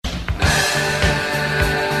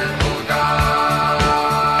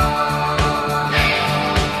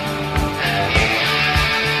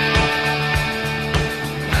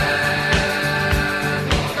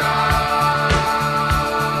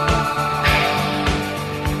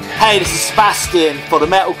Hey, this is Sebastian for the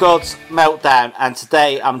Metal Gods Meltdown, and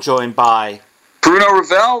today I'm joined by Bruno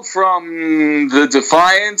Ravel from the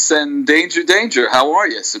Defiants and Danger Danger. How are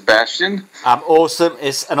you, Sebastian? I'm awesome.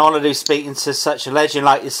 It's an honour to be speaking to such a legend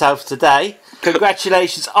like yourself today.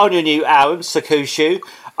 Congratulations on your new album, Zokusho.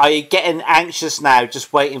 Are you getting anxious now,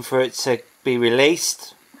 just waiting for it to be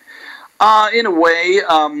released? In a way,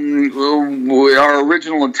 our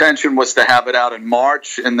original intention was to have it out in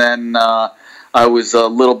March, and then I was a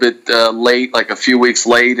little bit late, like a few weeks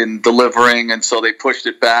late in delivering, and so they pushed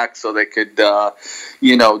it back so they could, do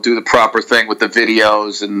the proper thing with the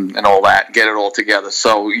videos and all that, get it all together.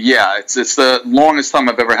 So, yeah, it's the longest time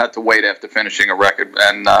I've ever had to wait after finishing a record,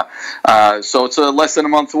 and so it's less than a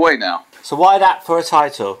month away now. So why that for a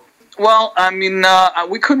title? Well, I mean,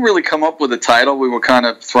 we couldn't really come up with a title. We were kind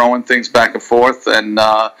of throwing things back and forth, and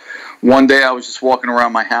one day I was just walking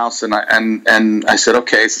around my house, and I said,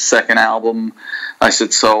 okay, it's the second album. I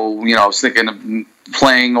said, so, I was thinking of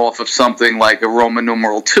playing off of something like a Roman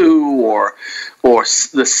numeral 2 or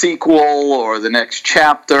the sequel or the next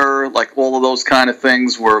chapter, like all of those kind of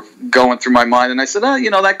things were going through my mind. And I said,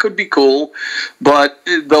 that could be cool. But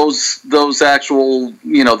those actual,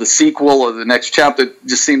 the sequel or the next chapter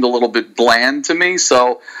just seemed a little bit bland to me.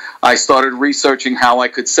 So I started researching how I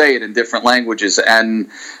could say it in different languages.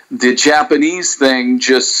 And the Japanese thing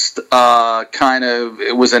just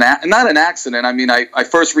it was not an accident. I mean, I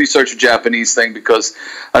first researched the Japanese thing because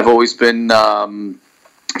I've always been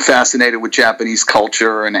fascinated with Japanese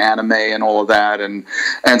culture and anime and all of that. And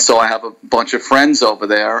so I have a bunch of friends over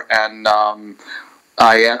there. And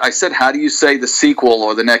I said, how do you say the sequel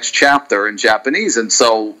or the next chapter in Japanese? And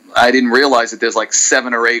so I didn't realize that there's like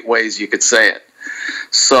 7 or 8 ways you could say it.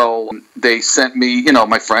 So they sent me,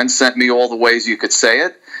 my friends sent me all the ways you could say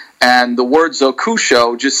it. And the word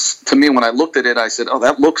Zokusho, just to me, when I looked at it, I said, oh,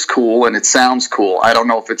 that looks cool and it sounds cool. I don't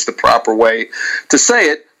know if it's the proper way to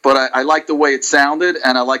say it, but I like the way it sounded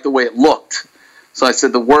and I like the way it looked. So I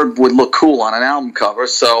said the word would look cool on an album cover.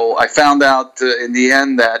 So I found out in the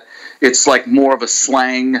end that it's like more of a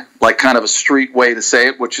slang, like kind of a street way to say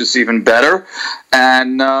it, which is even better.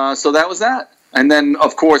 And so that was that. And then,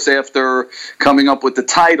 of course, after coming up with the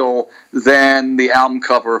title, then the album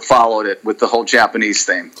cover followed it with the whole Japanese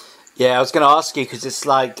theme. Yeah, I was going to ask you, because it's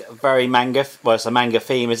like very manga, well, it's a manga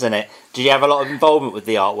theme, isn't it? Did you have a lot of involvement with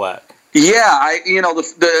the artwork? Yeah,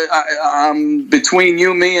 between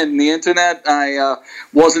you, me, and the internet, I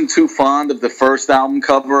wasn't too fond of the first album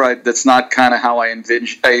cover. That's not kind of how I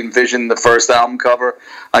envisioned the first album cover.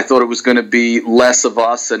 I thought it was going to be less of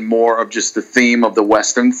us and more of just the theme of the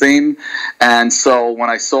Western theme. And so when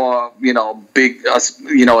I saw, big us,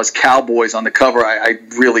 as cowboys on the cover, I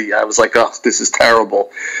was like, oh, this is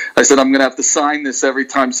terrible. I said, I'm going to have to sign this every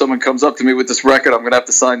time someone comes up to me with this record. I'm going to have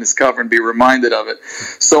to sign this cover and be reminded of it.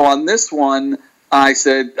 So on this one, I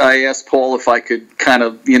asked Paul if I could kind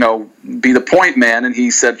of, be the point man, and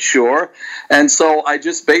he said sure. And so I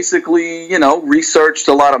just basically, researched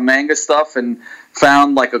a lot of manga stuff and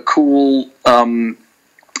found like a cool kind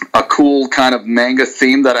of manga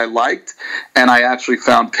theme that I liked. And I actually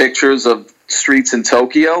found pictures of streets in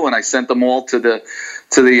Tokyo, and I sent them all to the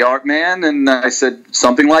art man, and I said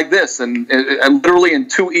something like this, and literally in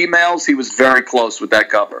 2 emails, he was very close with that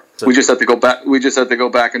cover. So we just had to go back. We just had to go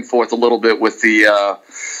back and forth a little bit with the.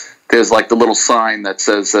 There's like the little sign that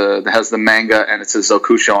says that has the manga and it says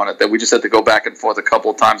Zokusho on it. That we just had to go back and forth a couple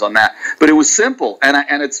of times on that, but it was simple, and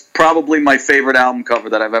it's probably my favorite album cover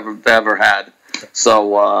that I've ever had.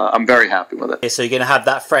 So I'm very happy with it. Okay, so you're going to have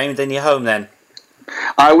that framed in your home then?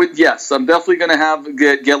 I would, yes. I'm definitely going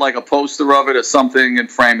to get like a poster of it or something and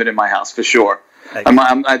frame it in my house for sure. Okay.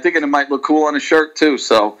 I'm thinking it might look cool on a shirt too.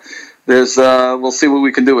 So we'll see what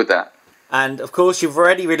we can do with that. And of course, you've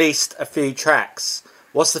already released a few tracks.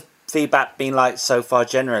 What's the feedback been like so far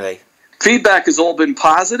generally? Feedback has all been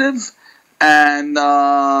positive, and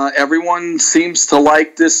everyone seems to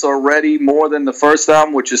like this already more than the first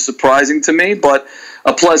album, which is surprising to me, but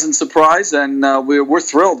a pleasant surprise, and we're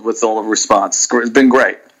thrilled with all the response. It's been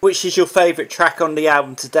great. Which is your favourite track on the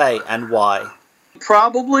album today, and why?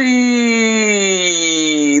 Probably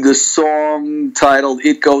the song titled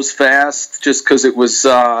It Goes Fast, just because it was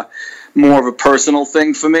more of a personal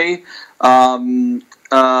thing for me.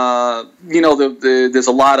 There's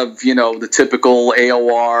a lot of, the typical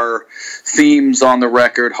AOR themes on the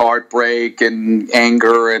record, heartbreak and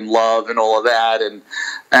anger and love and all of that.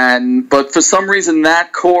 But for some reason,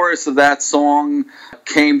 that chorus of that song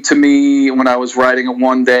came to me when I was writing it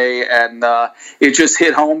one day, and it just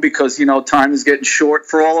hit home because, time is getting short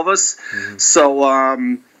for all of us. Mm-hmm. So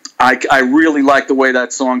I really like the way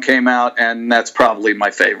that song came out, and that's probably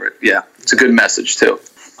my favorite. Yeah, it's a good message, too.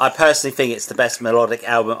 I personally think it's the best melodic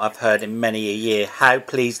album I've heard in many a year. How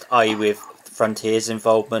pleased are you with Frontier's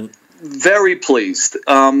involvement? Very pleased.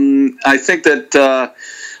 I think that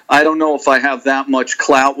I don't know if I have that much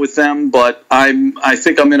clout with them, but I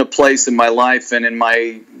think I'm in a place in my life and in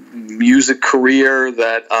my music career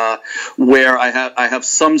that where I have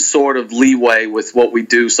some sort of leeway with what we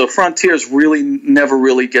do. So Frontiers really never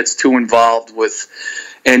really gets too involved with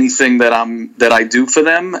anything that I do for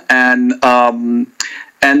them,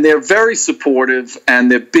 and they're very supportive,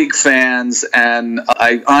 and they're big fans. And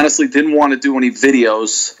I honestly didn't want to do any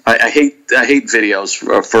videos. I hate videos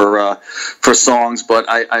for songs, but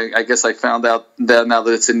I guess I found out that now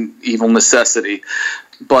that it's an evil necessity.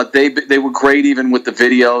 But they were great even with the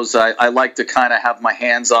videos. I like to kind of have my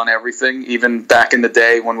hands on everything. Even back in the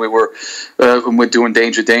day when we're doing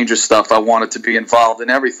Danger stuff, I wanted to be involved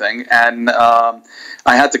in everything, and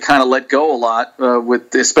I had to kind of let go a lot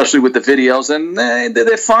especially with the videos. And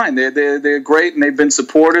they're fine. They're great, and they've been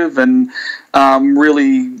supportive, and I'm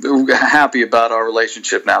really happy about our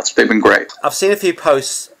relationship now. They've been great. I've seen a few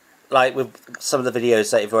posts like with some of the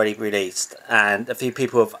videos that you've already released, and a few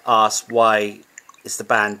people have asked why is the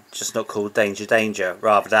band just not called Danger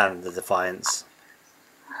rather than the Defiants?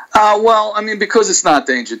 Well, I mean, because it's not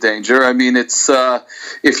Danger. I mean, it's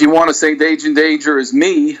if you want to say Danger is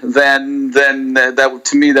me, then that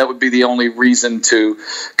to me that would be the only reason to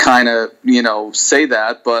kind of say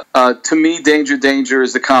that. But to me, Danger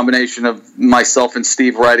is the combination of myself and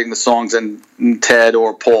Steve writing the songs, and Ted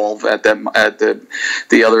or Paul at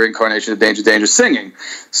the other incarnation of Danger singing.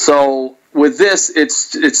 So with this,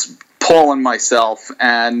 it's Paul and myself,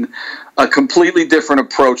 and a completely different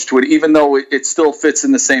approach to it, even though it still fits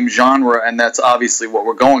in the same genre, and that's obviously what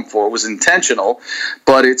we're going for. It was intentional,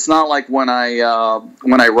 but it's not like when I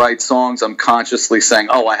write songs, I'm consciously saying,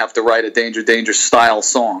 oh, I have to write a Danger style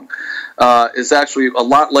song. It's actually a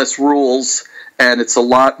lot less rules, and it's a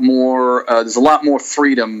lot more, there's a lot more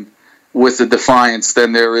freedom with the Defiants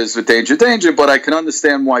than there is with Danger, but I can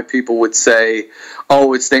understand why people would say,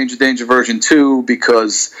 oh, it's Danger version 2,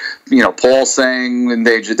 because, Paul sang in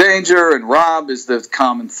Danger, and Rob is the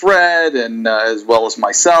common thread, and as well as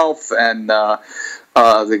myself, and the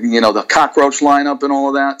Cockroach lineup and all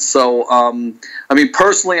of that. So, I mean,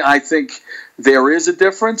 personally, I think there is a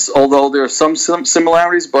difference, although there are some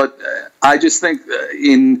similarities, but I just think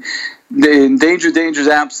in Danger's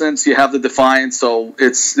absence, you have the Defiants, so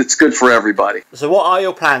it's good for everybody. So what are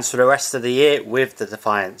your plans for the rest of the year with the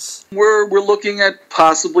Defiants? We're looking at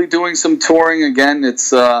possibly doing some touring again.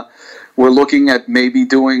 It's we're looking at maybe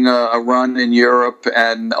doing a run in Europe,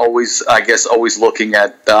 and always looking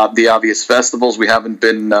at the obvious festivals. We haven't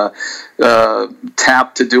been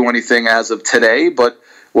tapped to do anything as of today, but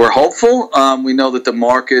we're hopeful. We know that the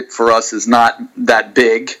market for us is not that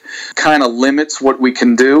big. Kind of limits what we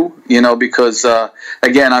can do, because,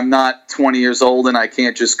 again, I'm not 20 years old and I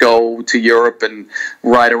can't just go to Europe and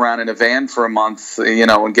ride around in a van for a month,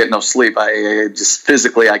 and get no sleep. I just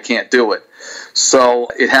physically, I can't do it. So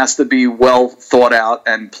it has to be well thought out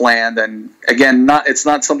and planned. And again, it's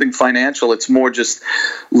not something financial. It's more just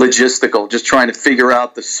logistical, just trying to figure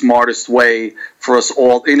out the smartest way for us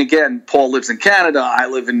all. And again, Paul lives in Canada. I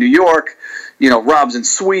live in New York. Rob's in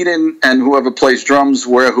Sweden, and whoever plays drums,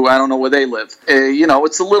 who I don't know where they live.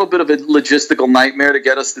 It's a little bit of a logistical nightmare to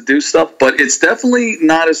get us to do stuff, but it's definitely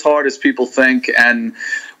not as hard as people think. And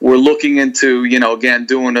we're looking into, again,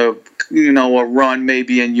 doing a run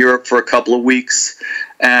maybe in Europe for a couple of weeks,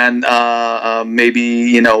 and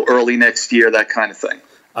maybe, early next year, that kind of thing.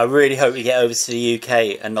 I really hope you get over to the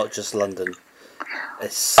UK and not just London.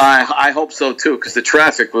 I hope so too, because the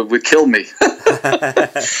traffic would kill me.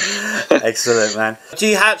 Excellent, man. Do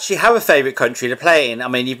you actually have a favourite country to play in? I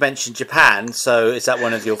mean, you've mentioned Japan, so is that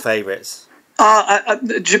one of your favourites?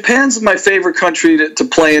 Japan's my favourite country to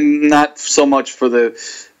play in, not so much for the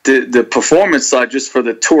performance side, just for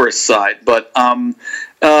the tourist side. But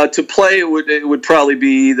to play, it would probably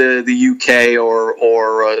be the UK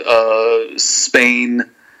or Spain,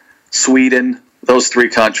 Sweden. Those three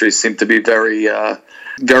countries seem to be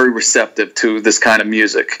very receptive to this kind of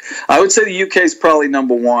music. I would say the UK is probably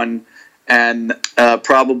number one, and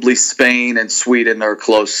probably Spain and Sweden are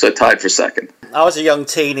close, tied for second. I was a young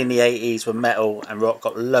teen in the 80s when metal and rock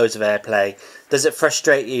got loads of airplay. Does it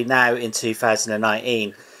frustrate you now in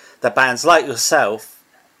 2019 that bands like yourself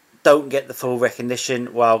don't get the full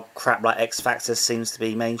recognition while crap like X Factor seems to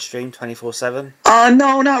be mainstream 24/7?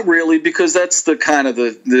 No, not really, because that's the kind of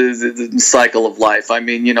the cycle of life. I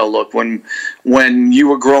mean, look, when you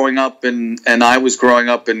were growing up and I was growing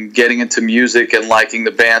up and getting into music and liking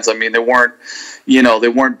the bands, I mean, there weren't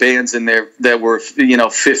bands in there that were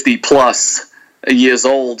 50 plus years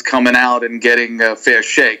old coming out and getting a fair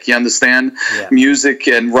shake. You understand? Yeah. Music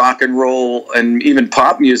and rock and roll and even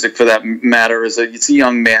pop music, for that matter, it's a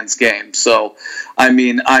young man's game. So, I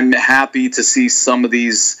mean, I'm happy to see some of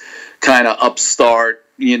these kind of upstart,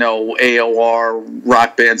 AOR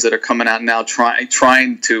rock bands that are coming out now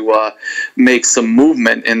trying to make some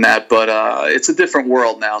movement in that. But it's a different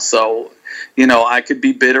world now. So, I could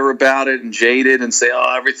be bitter about it and jaded and say,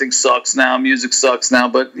 oh, everything sucks now, music sucks now.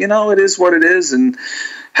 But, it is what it is. And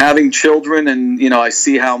having children and, I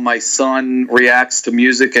see how my son reacts to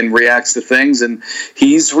music and reacts to things. And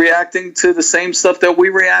he's reacting to the same stuff that we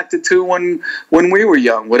reacted to when we were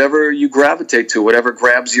young, whatever you gravitate to, whatever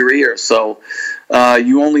grabs your ear. So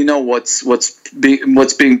you only know what's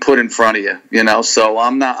being put in front of you, So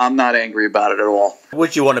I'm not angry about it at all.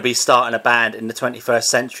 Would you want to be starting a band in the 21st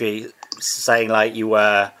century, saying like you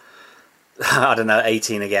were, I don't know,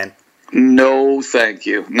 18 again? No, thank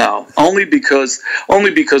you. No, only because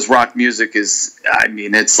rock music is,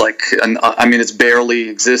 it's barely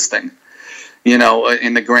existing,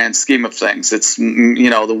 in the grand scheme of things. It's,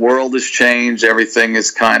 the world has changed. Everything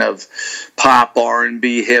is kind of pop,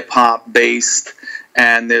 R&B, hip hop based,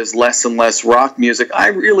 and there's less and less rock music. I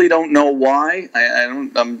really don't know why.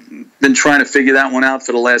 I've been trying to figure that one out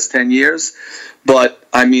for the last 10 years. But,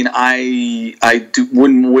 I mean, I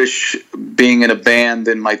wouldn't wish being in a band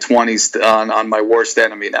in my 20s on my worst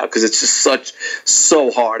enemy now, because it's just so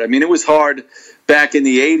hard. I mean, it was hard back in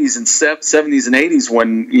the 80s and 70s and 80s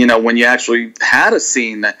when you actually had a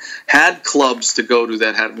scene that had clubs to go to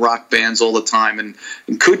that had rock bands all the time and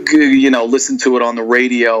could, listen to it on the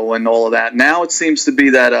radio and all of that. Now it seems to be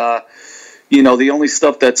that... the only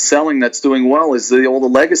stuff that's selling, that's doing well, is all the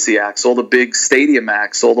legacy acts, all the big stadium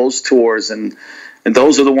acts, all those tours, and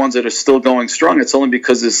those are the ones that are still going strong. It's only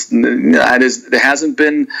because there hasn't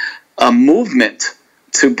been a movement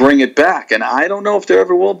to bring it back, and I don't know if there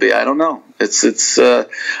ever will be. I don't know. It's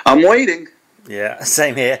I'm waiting. Yeah,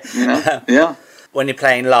 same here. Yeah. When you're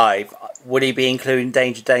playing live, would he be including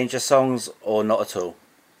Danger songs or not at all?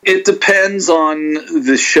 It depends on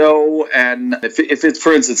the show, and if it's,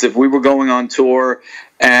 for instance, if we were going on tour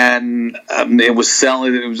and it was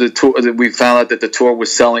a tour that we found out that the tour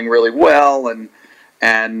was selling really well,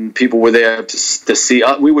 and people were there to see,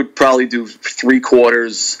 we would probably do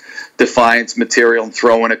 3/4 Defiants material and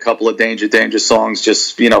throw in a couple of Danger songs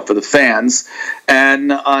just for the fans,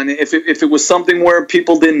 and if it was something where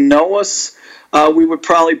people didn't know us, we would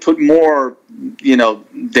probably put more,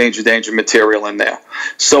 Danger material in there.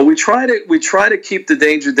 So we try to keep the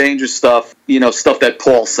Danger stuff, stuff that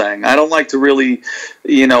Paul sang. I don't like to really,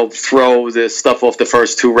 throw the stuff off the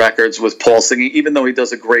first 2 records with Paul singing, even though he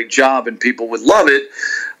does a great job and people would love it.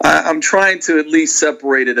 I'm trying to at least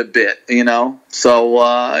separate it a bit, So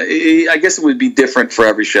I guess it would be different for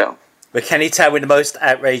every show. But can you tell me the most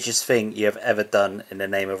outrageous thing you have ever done in the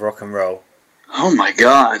name of rock and roll? Oh my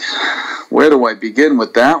God, where do I begin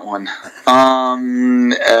with that one?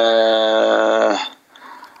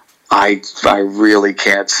 I really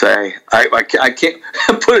can't say. I can't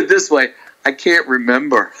put it this way. I can't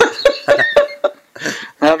remember. I'm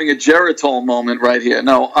having a Geritol moment right here.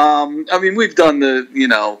 No, I mean, we've done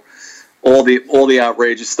all the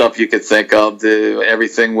outrageous stuff you could think of,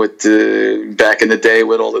 everything with back in the day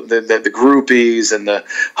with all the groupies and the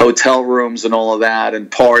hotel rooms and all of that, and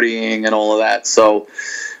partying and all of that. So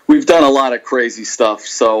we've done a lot of crazy stuff.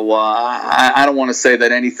 So I don't want to say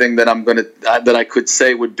that anything that that I could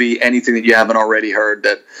say would be anything that you haven't already heard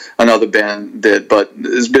that another band did. But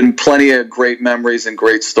there's been plenty of great memories and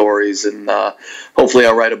great stories, and hopefully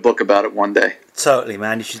I'll write a book about it one day. Totally,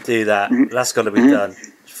 man. You should do that. Mm-hmm. That's got to be done.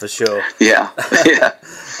 For sure. Yeah.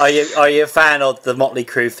 Are you a fan of the Motley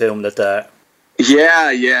Crue film, The Dirt?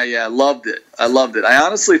 Yeah. Loved it. I loved it. I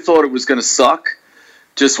honestly thought it was going to suck.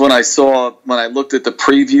 Just when I looked at the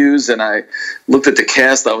previews and I looked at the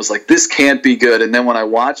cast, I was like, this can't be good. And then when I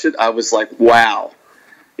watched it, I was like, wow.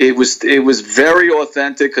 It was very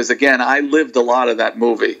authentic, because again, I lived a lot of that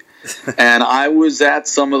movie. And I was at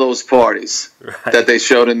some of those parties that they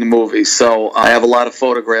showed in the movie, so I have a lot of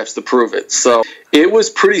photographs to prove it. So it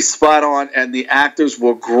was pretty spot on, and the actors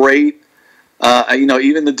were great.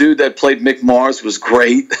 Even the dude that played Mick Mars was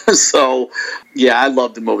great. So, yeah, I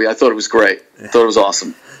loved the movie. I thought it was great. I thought it was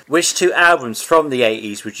awesome. Which 2 albums from the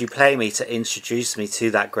 80s would you play me to introduce me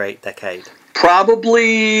to that great decade?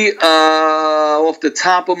 Probably, off the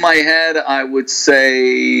top of my head, I would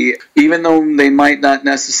say, even though they might not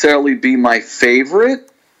necessarily be my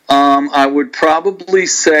favorite, I would probably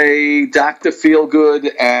say Dr.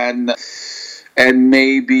 Feelgood and and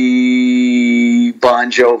maybe Bon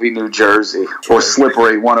Jovi, New Jersey, or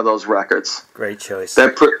Slippery, one of those records. Great choice.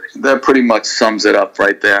 That pretty much sums it up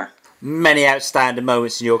right there. Many outstanding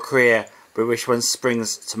moments in your career, but which one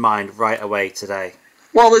springs to mind right away today?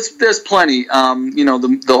 Well, there's plenty.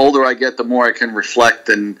 The older I get, the more I can reflect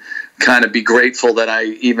and kind of be grateful that I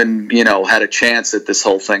even, had a chance at this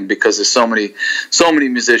whole thing, because there's so many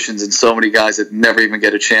musicians and so many guys that never even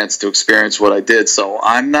get a chance to experience what I did. So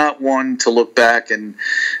I'm not one to look back and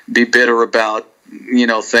be bitter about,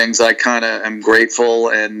 things. I kind of am grateful,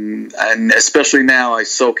 and especially now I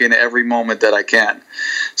soak in every moment that I can.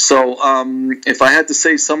 So if I had to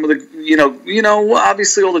say some of the,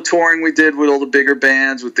 obviously all the touring we did with all the bigger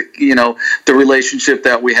bands, with the, the relationship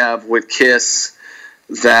that we have with Kiss,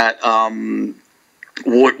 that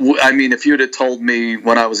if you'd have told me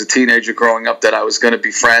when I was a teenager growing up that I was going to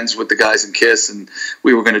be friends with the guys in Kiss and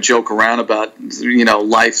we were going to joke around about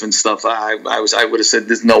life and stuff, I would have said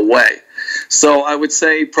there's no way. So I would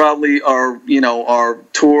say probably our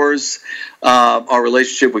tours, our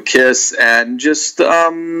relationship with Kiss, and just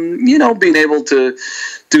being able to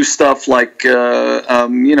do stuff like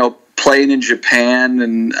playing in Japan,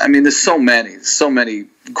 and there's so many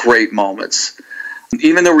great moments.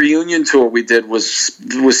 Even the reunion tour we did was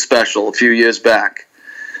special a few years back.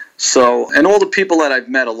 So, and all the people that I've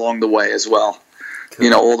met along the way as well.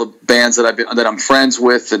 Cool. All the bands that I'm friends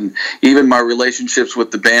with, and even my relationships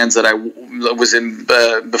with the bands that I was in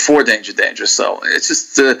before Danger Dangerous. So it's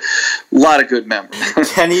just a lot of good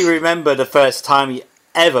memories. Can you remember the first time you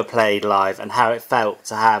ever played live and how it felt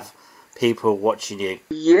to have people watching you?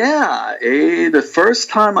 Yeah, the first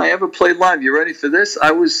time I ever played live, you ready for this?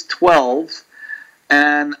 I was 12,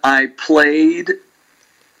 and I played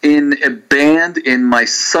in a band in my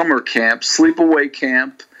summer camp, sleepaway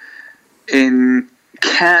camp in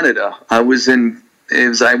Canada. I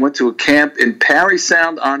went to a camp in Parry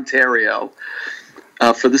Sound, Ontario,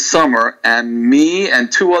 for the summer, and me and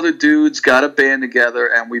two other dudes got a band together,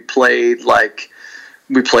 and we played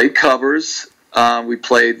covers. We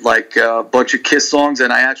played a bunch of Kiss songs,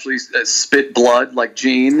 and I actually spit blood like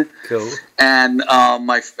Gene. Cool. And I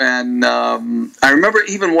remember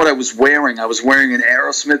even what I was wearing. I was wearing an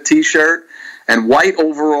Aerosmith T-shirt and white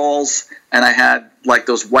overalls, and I had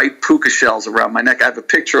those white puka shells around my neck. I have a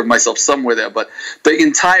picture of myself somewhere there, but the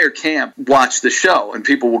entire camp watched the show, and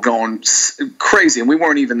people were going crazy, and we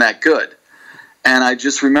weren't even that good. And I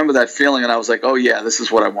just remember that feeling, and I was like, oh yeah, this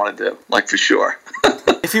is what I want to do, for sure.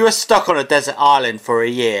 If you were stuck on a desert island for a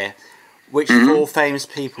year, which four famous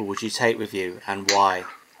people would you take with you, and why?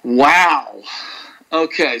 Wow.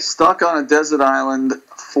 Okay, stuck on a desert island,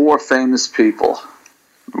 4 famous people.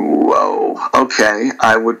 Whoa. Okay,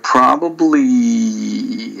 I would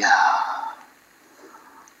probably...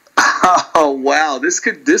 Oh, wow, this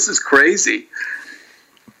is crazy.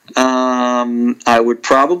 I would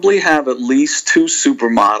probably have at least 2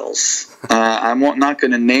 supermodels. I'm not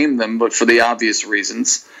going to name them, but for the obvious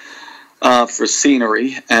reasons, for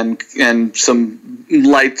scenery and some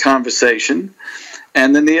light conversation.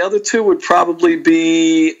 And then the other 2 would probably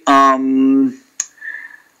be,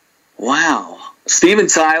 Steven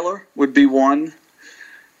Tyler would be one,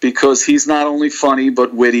 because he's not only funny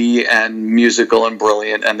but witty and musical and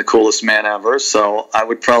brilliant and the coolest man ever. So I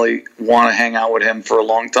would probably want to hang out with him for a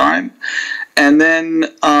long time. And then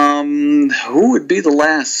who would be the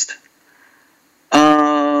last?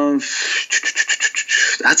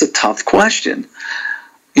 That's a tough question.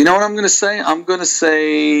 You know what I'm going to say? I'm going to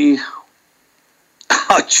say,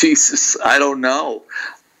 oh Jesus, I don't know.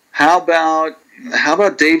 How about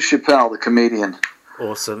Dave Chappelle, the comedian?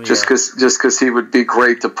 Awesome. Just because he would be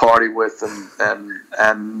great to party with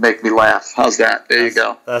and make me laugh. How's that? There you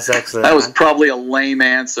go. That's excellent. That was probably a lame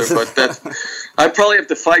answer, but I'd probably have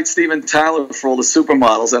to fight Steven Tyler for all the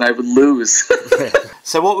supermodels, and I would lose.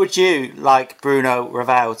 So what would you like Bruno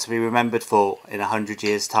Ravel to be remembered for in 100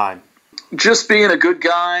 years' time? Just being a good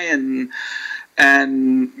guy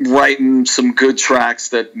and writing some good tracks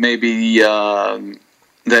that maybe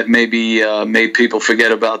made people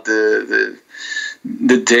forget about the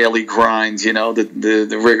daily grinds,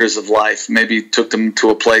 the rigors of life. Maybe took them to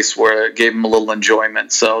a place where it gave them a little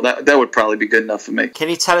enjoyment. So that would probably be good enough for me. Can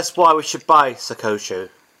you tell us why we should buy Zokusho?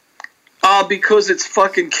 Because it's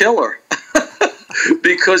fucking killer.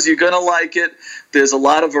 Because you're going to like it. There's a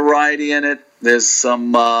lot of variety in it. There's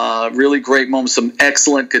some really great moments, some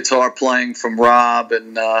excellent guitar playing from Rob,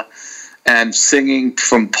 and and singing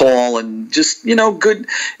from Paul, and just, good.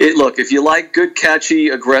 Look, if you like good, catchy,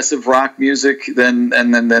 aggressive rock music, then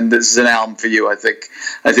this is an album for you. I think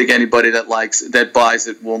anybody that buys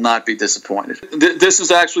it will not be disappointed. This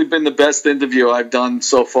has actually been the best interview I've done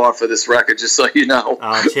so far for this record, just so you know.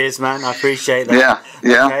 Oh, cheers, man. I appreciate that.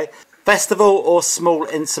 Yeah. Okay. Festival or small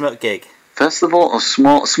intimate gig? Festival or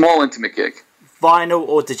small intimate gig? Vinyl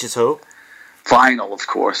or digital? Vinyl, of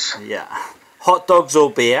course. Yeah. Hot dogs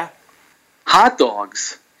or beer? Hot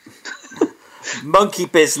dogs. Monkey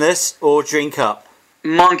business or drink up?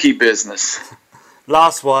 Monkey business.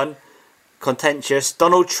 Last one, contentious.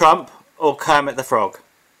 Donald Trump or Kermit the Frog?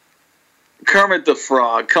 Kermit the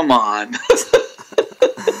Frog, come on.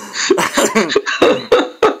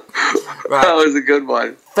 Right. That was a good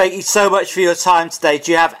one. Thank you so much for your time today.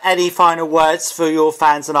 Do you have any final words for your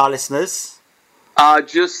fans and our listeners?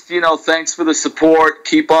 Just, thanks for the support.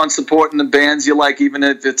 Keep on supporting the bands you like, even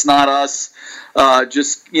if it's not us.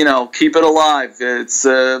 Just, keep it alive. It's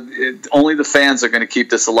only the fans are going to keep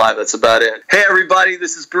this alive. That's about it. Hey, everybody,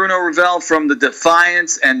 this is Bruno Ravel from the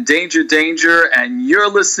Defiants and Danger Danger, and you're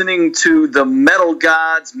listening to the Metal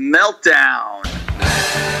Gods Meltdown.